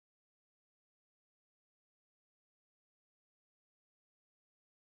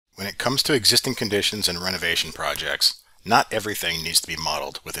When it comes to existing conditions and renovation projects, not everything needs to be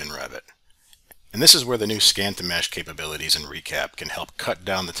modeled within Revit. And this is where the new scan to mesh capabilities in ReCap can help cut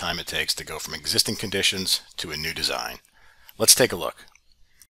down the time it takes to go from existing conditions to a new design. Let's take a look.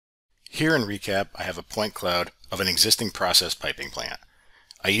 Here in ReCap, I have a point cloud of an existing process piping plant.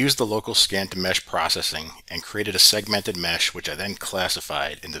 I used the local scan to mesh processing and created a segmented mesh which I then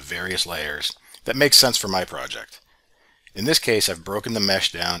classified into various layers that make sense for my project. In this case, I've broken the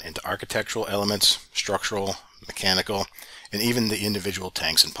mesh down into architectural elements, structural, mechanical, and even the individual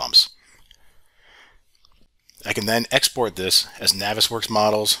tanks and pumps. I can then export this as Navisworks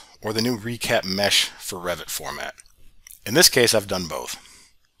models or the new ReCap mesh for Revit format. In this case, I've done both.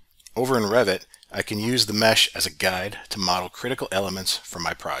 Over in Revit, I can use the mesh as a guide to model critical elements for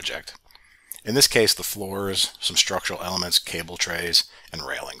my project. In this case, the floors, some structural elements, cable trays, and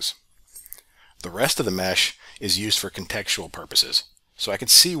railings. The rest of the mesh is used for contextual purposes, so I can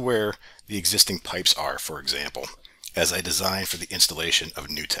see where the existing pipes are, for example, as I design for the installation of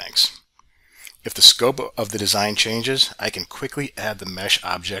new tanks. If the scope of the design changes, I can quickly add the mesh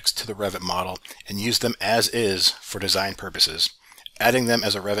objects to the Revit model and use them as is for design purposes, adding them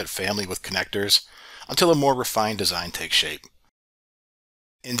as a Revit family with connectors until a more refined design takes shape.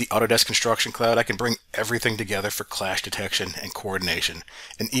 In the Autodesk Construction Cloud, I can bring everything together for clash detection and coordination,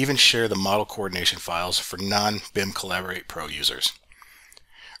 and even share the model coordination files for non-BIM Collaborate Pro users.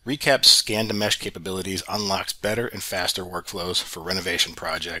 ReCap's scan-to-mesh capabilities unlocks better and faster workflows for renovation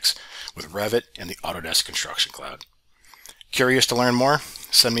projects with Revit and the Autodesk Construction Cloud. Curious to learn more?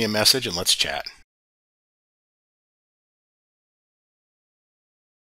 Send me a message and let's chat.